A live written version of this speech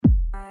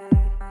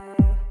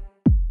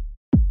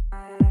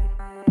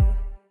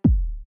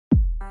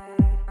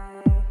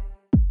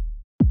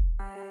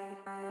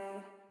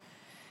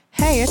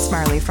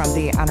Marley from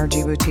the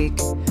Energy Boutique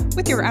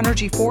with your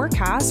energy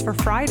forecast for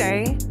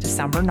Friday,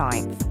 December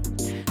 9th.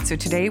 So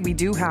today we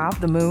do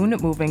have the moon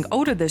moving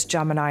out of this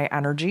Gemini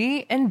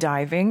energy and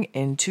diving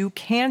into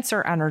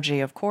Cancer energy.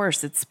 Of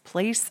course, its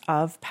place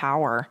of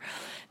power.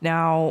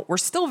 Now, we're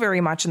still very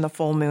much in the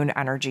full moon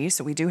energy,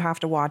 so we do have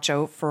to watch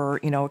out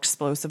for,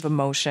 explosive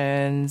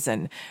emotions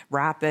and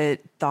rapid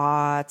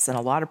thoughts and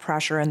a lot of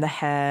pressure in the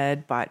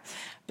head. But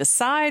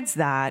besides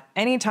that,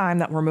 anytime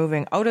that we're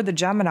moving out of the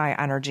Gemini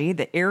energy,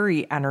 the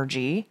airy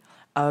energy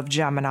of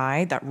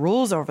Gemini that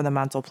rules over the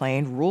mental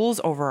plane, rules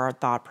over our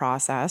thought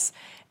process,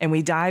 and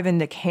we dive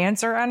into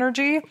Cancer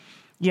energy,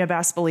 you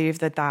best believe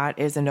that that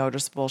is a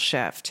noticeable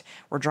shift.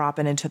 We're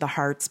dropping into the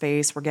heart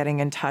space. We're getting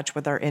in touch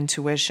with our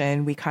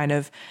intuition. We kind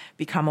of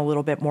become a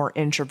little bit more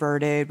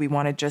introverted. We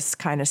want to just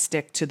kind of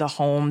stick to the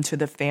home, to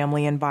the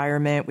family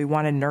environment. We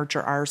want to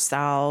nurture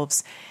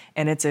ourselves.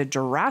 And it's a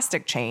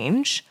drastic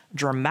change,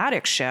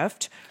 dramatic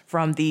shift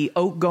from the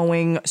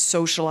outgoing,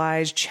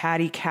 socialized,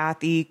 chatty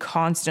Cathy,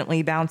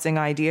 constantly bouncing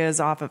ideas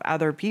off of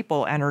other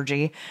people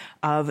energy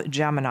of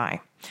Gemini.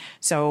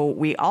 So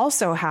we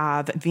also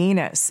have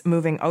Venus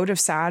moving out of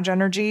Sag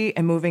energy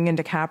and moving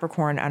into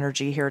Capricorn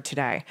energy here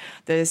today.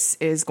 This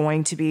is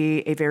going to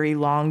be a very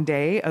long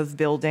day of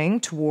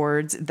building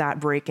towards that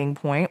breaking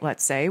point.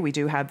 Let's say we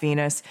do have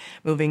Venus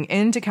moving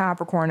into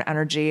Capricorn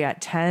energy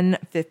at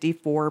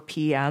 10:54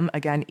 p.m.,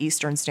 again,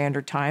 Eastern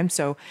Standard Time.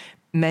 So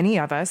many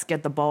of us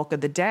get the bulk of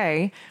the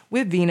day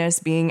with Venus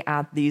being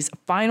at these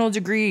final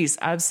degrees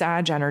of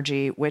Sag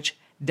energy, which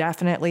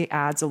definitely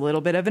adds a little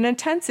bit of an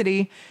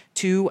intensity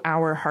to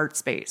our heart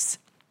space.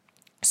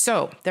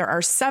 So there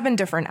are 7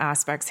 different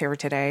aspects here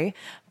today.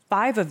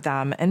 5 of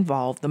them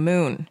involve the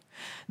moon.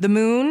 The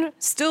moon,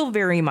 still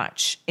very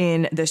much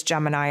in this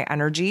Gemini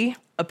energy,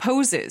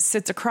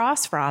 sits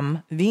across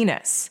from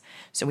Venus.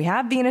 So we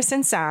have Venus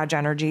in Sag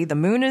energy. The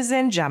moon is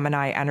in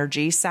Gemini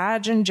energy.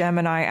 Sag and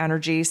Gemini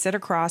energy sit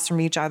across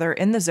from each other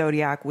in the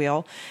zodiac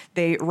wheel.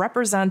 They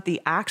represent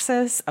the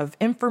axis of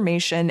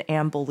information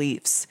and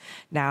beliefs.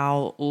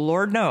 Now,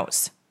 Lord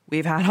knows,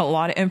 we've had a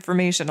lot of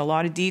information, a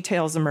lot of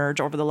details emerge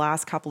over the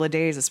last couple of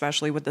days,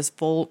 especially with this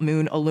full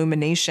moon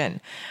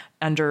illumination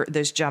under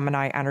this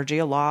Gemini energy.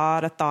 A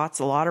lot of thoughts,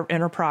 a lot of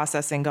inner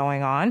processing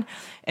going on.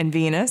 And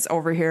Venus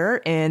over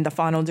here in the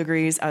final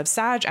degrees of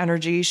Sag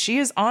energy, she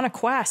is on a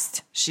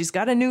quest. She's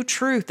got a new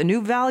truth, a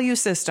new value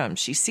system.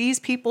 She sees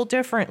people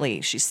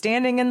differently. She's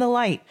standing in the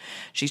light.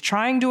 She's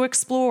trying to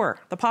explore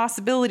the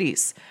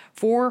possibilities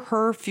for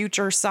her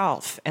future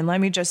self. And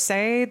let me just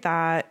say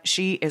that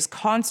she is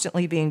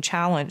constantly being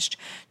challenged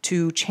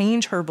to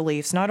change her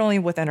beliefs, not only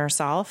within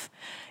herself,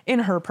 in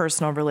her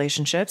personal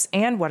relationships,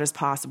 and what is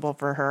possible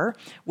for her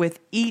with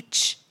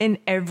each and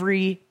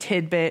every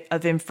tidbit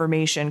of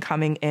information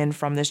coming in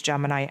from this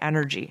Gemini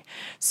energy.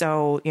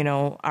 So,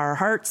 our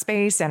heart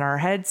space and our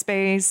head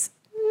space,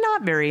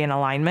 not very in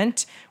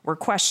alignment. We're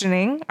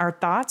questioning our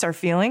thoughts, our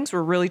feelings.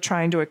 We're really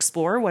trying to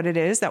explore what it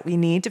is that we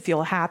need to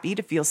feel happy,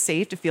 to feel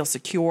safe, to feel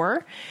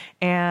secure.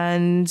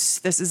 And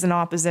this is an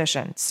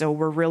opposition. So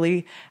we're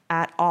really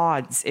at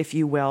odds, if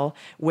you will,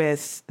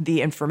 with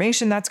the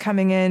information that's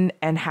coming in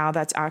and how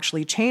that's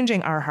actually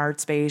changing our heart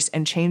space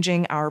and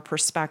changing our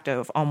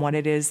perspective on what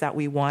it is that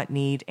we want,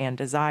 need, and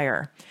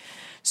desire.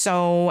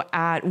 So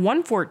at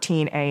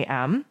 1:14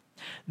 a.m.,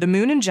 the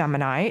moon in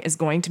Gemini is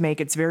going to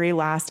make its very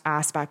last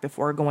aspect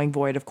before going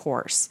void, of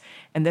course.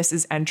 And this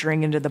is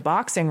entering into the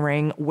boxing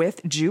ring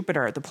with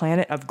Jupiter, the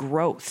planet of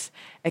growth,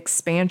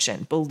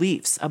 expansion,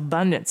 beliefs,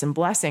 abundance, and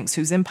blessings,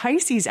 who's in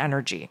Pisces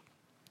energy.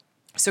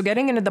 So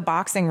getting into the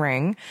boxing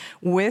ring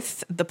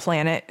with the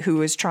planet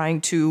who is trying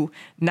to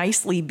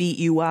nicely beat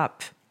you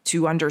up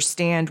to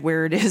understand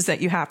where it is that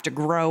you have to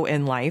grow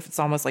in life. It's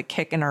almost like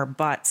kicking our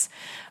butts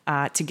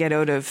to get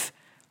out of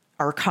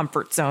our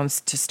comfort zones,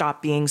 to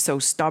stop being so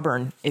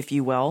stubborn, if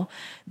you will.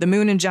 The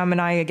moon in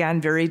Gemini, again,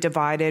 very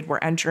divided. We're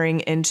entering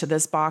into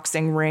this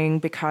boxing ring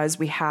because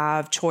we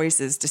have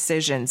choices,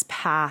 decisions,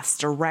 paths,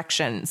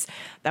 directions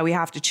that we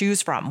have to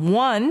choose from.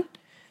 One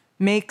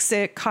makes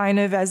it kind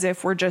of as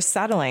if we're just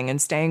settling and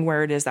staying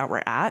where it is that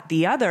we're at.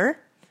 The other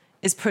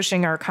is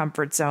pushing our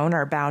comfort zone,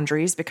 our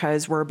boundaries,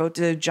 because we're about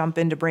to jump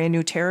into brand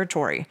new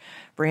territory,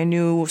 brand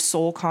new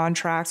soul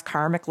contracts,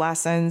 karmic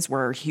lessons,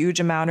 where a huge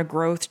amount of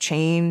growth,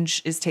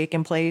 change is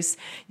taking place.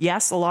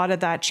 Yes, a lot of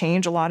that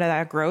change, a lot of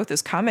that growth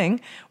is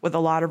coming with a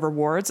lot of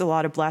rewards, a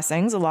lot of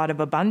blessings, a lot of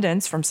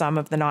abundance from some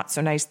of the not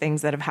so nice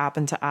things that have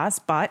happened to us.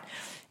 But,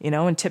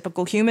 in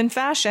typical human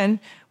fashion,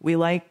 we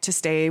like to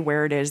stay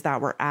where it is that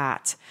we're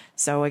at.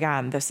 So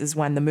again, this is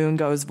when the moon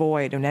goes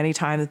void. And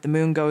anytime that the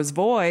moon goes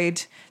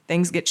void,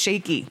 things get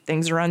shaky.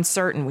 Things are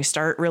uncertain. We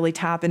start really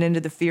tapping into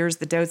the fears,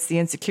 the doubts, the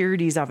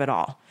insecurities of it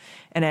all.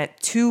 And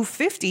at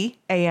 2:50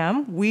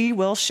 a.m., we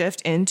will shift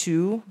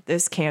into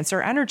this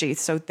Cancer energy.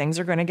 So things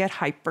are going to get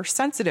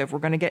hypersensitive. We're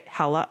going to get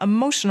hella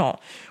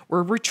emotional.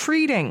 We're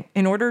retreating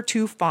in order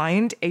to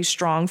find a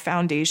strong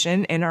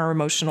foundation in our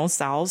emotional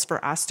selves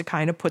for us to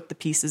kind of put the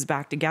pieces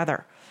back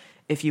together,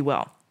 if you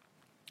will.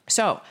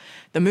 So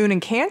the moon in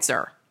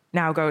Cancer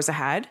now goes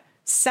ahead,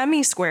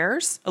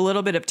 semi-squares, a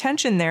little bit of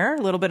tension there,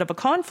 a little bit of a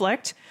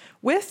conflict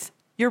with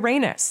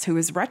Uranus, who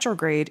is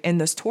retrograde in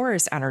this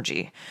Taurus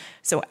energy.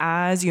 So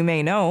as you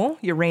may know,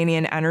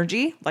 Uranian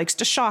energy likes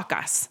to shock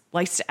us,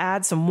 likes to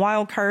add some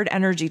wild card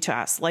energy to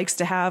us, likes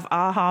to have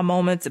aha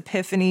moments,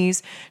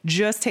 epiphanies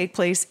just take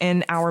place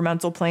in our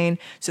mental plane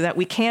so that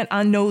we can't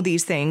unknow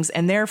these things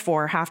and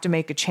therefore have to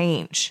make a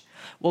change.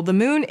 Well, the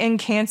moon in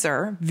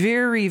Cancer,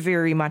 very,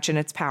 very much in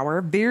its power,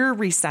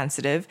 very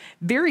sensitive,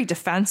 very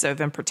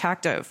defensive and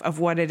protective of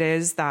what it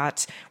is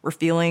that we're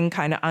feeling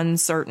kind of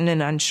uncertain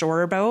and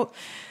unsure about.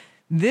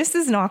 This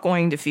is not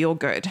going to feel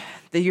good.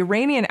 The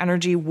Uranian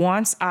energy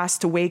wants us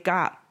to wake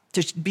up,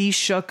 to be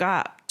shook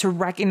up, to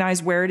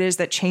recognize where it is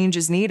that change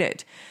is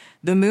needed.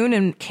 The moon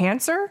in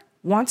Cancer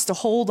wants to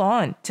hold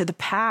on to the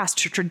past,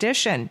 to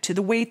tradition, to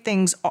the way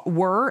things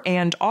were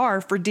and are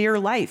for dear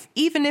life,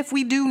 even if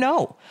we do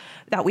know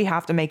that we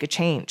have to make a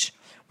change.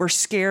 We're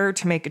scared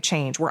to make a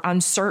change. We're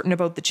uncertain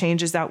about the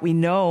changes that we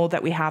know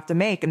that we have to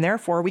make, and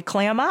therefore we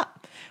clam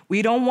up.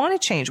 We don't want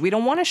to change. We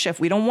don't want to shift.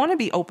 We don't want to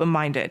be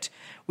open-minded.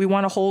 We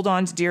want to hold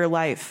on to dear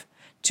life,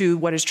 to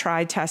what is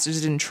tried,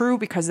 tested, and true,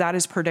 because that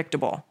is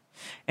predictable.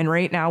 And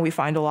right now we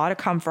find a lot of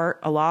comfort,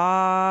 a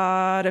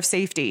lot of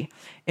safety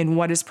in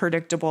what is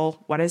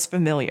predictable, what is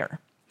familiar.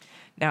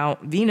 Now,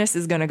 Venus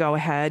is going to go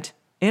ahead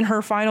in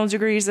her final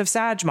degrees of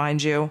Sag,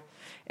 mind you,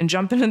 and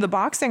jump into the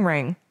boxing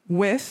ring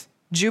with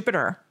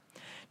Jupiter.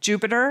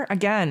 Jupiter,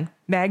 again,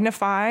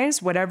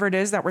 magnifies whatever it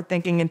is that we're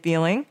thinking and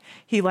feeling.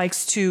 He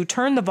likes to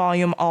turn the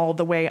volume all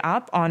the way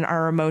up on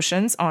our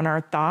emotions, on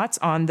our thoughts,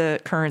 on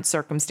the current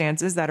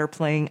circumstances that are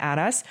playing at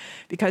us,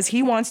 because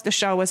he wants to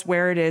show us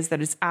where it is that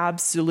is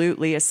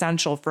absolutely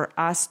essential for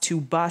us to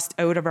bust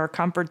out of our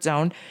comfort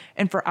zone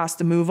and for us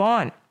to move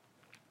on.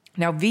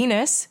 Now,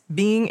 Venus,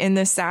 being in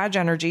this Sag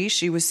energy,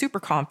 she was super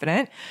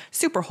confident,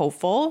 super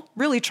hopeful,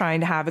 really trying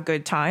to have a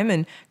good time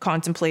and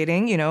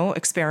contemplating,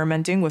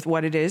 experimenting with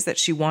what it is that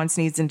she wants,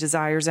 needs, and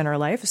desires in her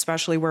life,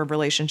 especially where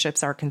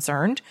relationships are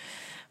concerned.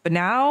 But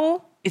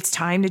now it's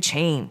time to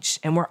change,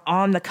 and we're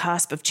on the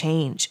cusp of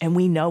change, and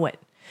we know it.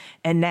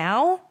 And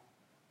now,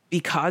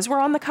 because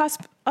we're on the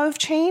cusp of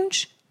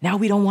change, now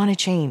we don't want to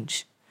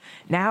change.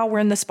 Now we're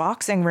in this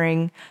boxing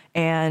ring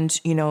and,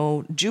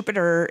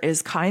 Jupiter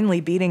is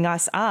kindly beating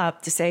us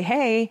up to say,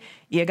 hey,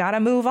 you got to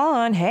move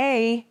on.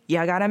 Hey,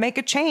 you got to make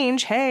a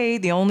change. Hey,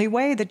 the only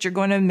way that you're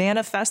going to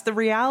manifest the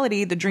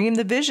reality, the dream,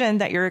 the vision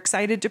that you're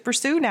excited to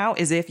pursue now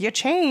is if you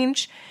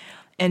change.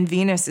 And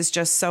Venus is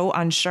just so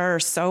unsure,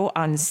 so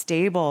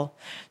unstable,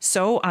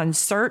 so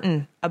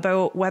uncertain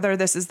about whether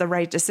this is the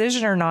right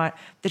decision or not,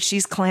 that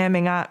she's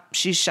clamming up,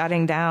 she's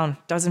shutting down,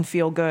 doesn't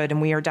feel good.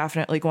 And we are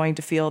definitely going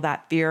to feel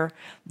that fear,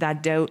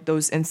 that doubt,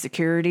 those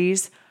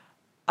insecurities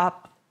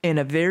up in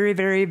a very,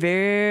 very,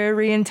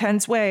 very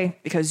intense way,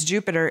 because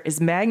Jupiter is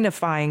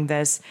magnifying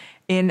this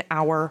in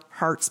our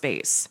heart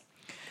space.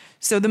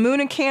 So the moon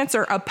in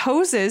Cancer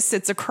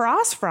sits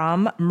across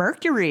from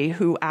Mercury,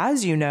 who,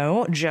 as you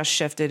know, just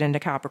shifted into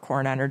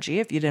Capricorn energy.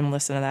 If you didn't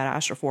listen to that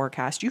astro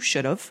forecast, you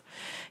should have.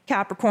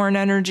 Capricorn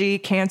energy,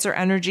 Cancer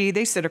energy,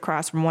 they sit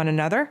across from one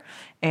another,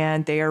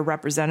 and they are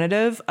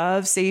representative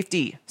of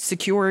safety,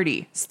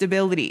 security,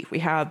 stability. We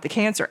have the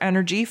Cancer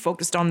energy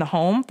focused on the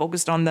home,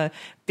 focused on the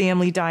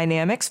family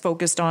dynamics,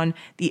 focused on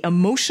the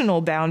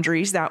emotional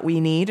boundaries that we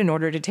need in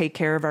order to take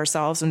care of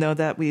ourselves and know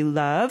that we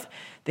love.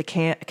 The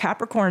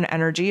Capricorn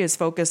energy is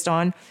focused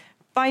on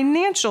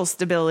financial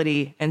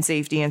stability and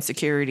safety and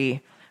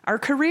security, our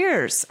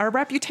careers, our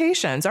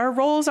reputations, our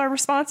roles, our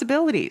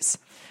responsibilities.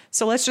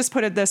 So let's just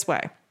put it this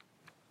way.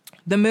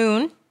 The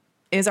moon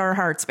is our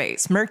heart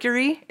space.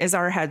 Mercury is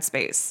our head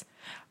space.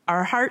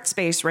 Our heart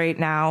space right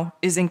now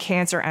is in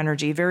Cancer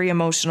energy, very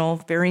emotional,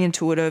 very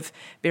intuitive,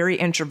 very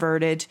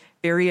introverted,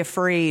 very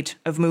afraid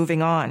of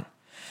moving on.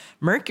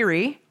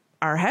 Mercury,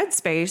 our head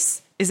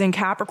space, is in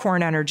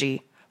Capricorn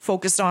energy,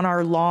 focused on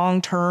our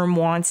long-term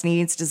wants,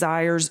 needs,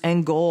 desires,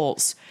 and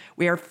goals.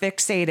 We are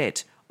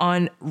fixated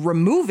on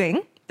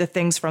removing the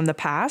things from the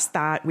past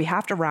that we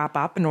have to wrap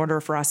up in order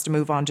for us to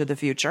move on to the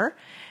future.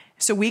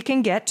 So we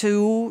can get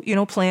to,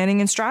 planning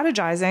and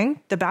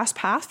strategizing the best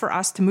path for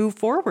us to move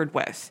forward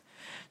with.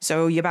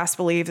 So you best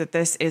believe that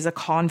this is a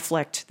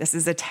conflict. This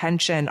is a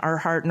tension. Our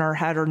heart and our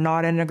head are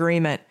not in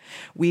agreement.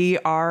 We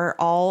are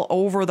all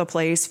over the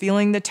place,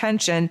 feeling the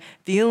tension,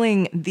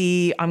 feeling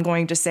the,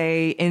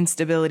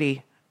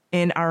 instability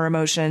in our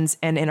emotions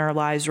and in our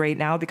lives right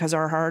now, because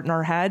our heart and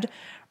our head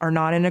are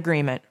not in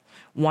agreement.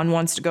 One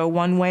wants to go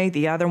one way,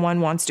 the other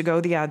one wants to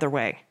go the other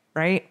way,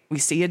 right? We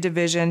see a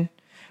division.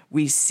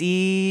 We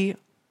see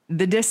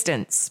the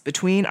distance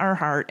between our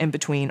heart and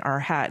between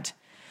our head.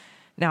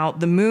 Now,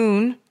 the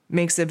moon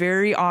makes a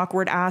very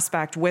awkward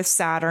aspect with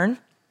Saturn,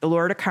 the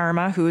Lord of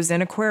Karma, who is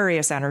in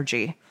Aquarius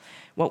energy.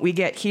 What we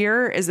get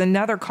here is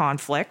another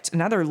conflict,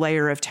 another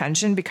layer of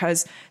tension,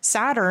 because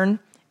Saturn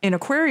in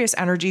Aquarius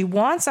energy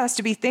wants us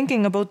to be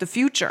thinking about the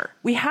future.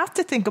 We have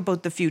to think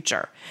about the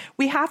future.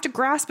 We have to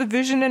grasp a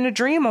vision and a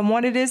dream on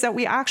what it is that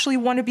we actually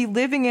want to be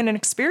living in and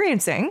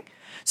experiencing,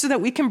 so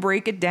that we can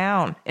break it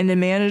down into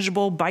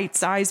manageable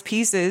bite-sized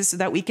pieces so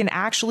that we can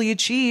actually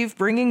achieve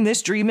bringing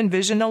this dream and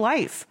vision to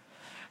life.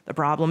 The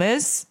problem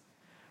is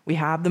we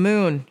have the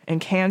moon in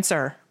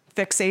Cancer,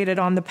 fixated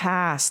on the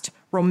past,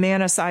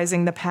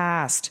 romanticizing the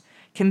past,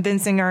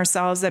 convincing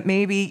ourselves that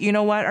maybe, you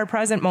know what, our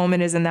present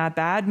moment isn't that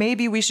bad.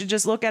 Maybe we should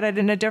just look at it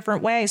in a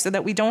different way so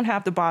that we don't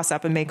have to boss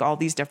up and make all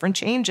these different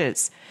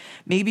changes.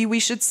 Maybe we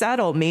should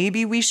settle.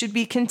 Maybe we should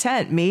be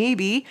content.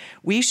 Maybe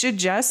we should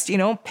just,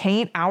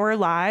 paint our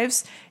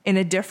lives in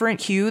a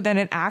different hue than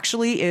it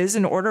actually is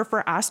in order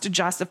for us to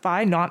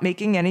justify not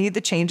making any of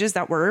the changes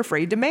that we're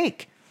afraid to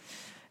make.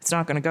 It's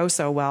not going to go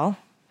so well.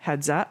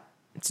 Heads up.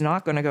 It's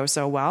not going to go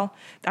so well.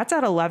 That's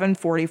at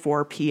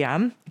 11:44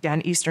 p.m.,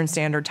 again, Eastern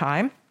Standard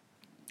Time.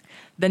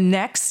 The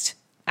next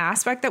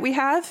aspect that we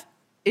have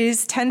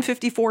is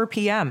 10:54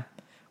 p.m.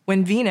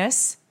 when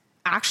Venus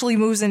actually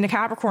moves into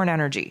Capricorn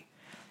energy.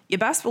 You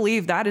best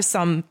believe that is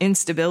some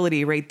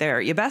instability right there.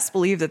 You best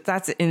believe that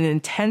that's an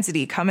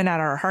intensity coming at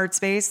our heart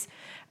space,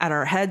 at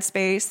our head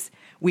space.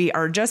 We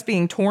are just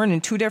being torn in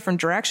two different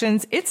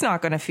directions. It's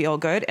not going to feel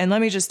good. And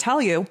let me just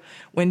tell you,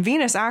 when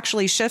Venus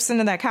actually shifts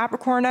into that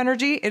Capricorn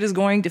energy, it is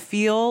going to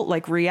feel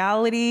like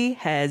reality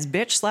has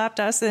bitch slapped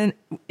us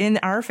in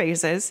our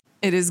faces.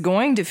 It is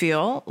going to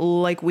feel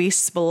like we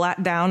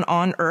splat down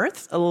on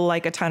Earth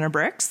like a ton of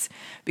bricks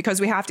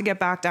because we have to get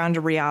back down to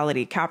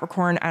reality.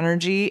 Capricorn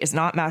energy is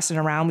not messing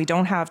around. We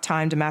don't have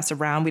time to mess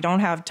around. We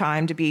don't have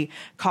time to be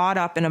caught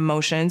up in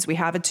emotions. We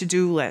have a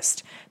to-do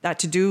list. That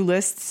to-do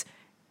list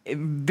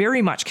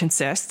very much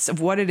consists of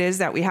what it is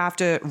that we have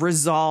to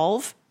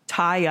resolve,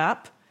 tie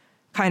up,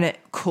 kind of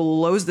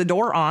close the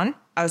door on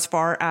as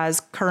far as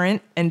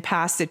current and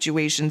past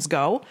situations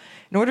go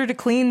in order to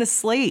clean the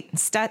slate and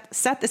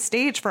set the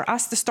stage for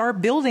us to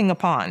start building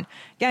upon.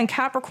 Again,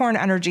 Capricorn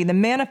energy, the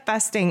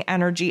manifesting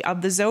energy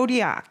of the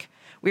zodiac.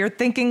 We are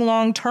thinking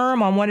long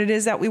term on what it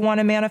is that we want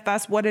to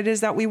manifest, what it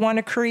is that we want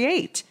to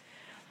create.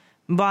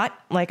 But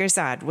like I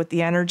said, with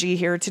the energy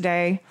here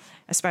today,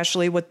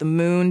 especially with the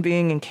moon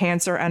being in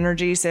Cancer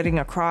energy, sitting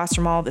across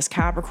from all this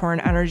Capricorn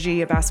energy,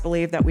 you best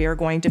believe that we are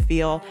going to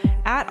feel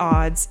at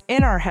odds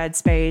in our head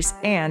space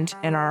and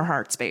in our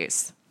heart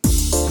space.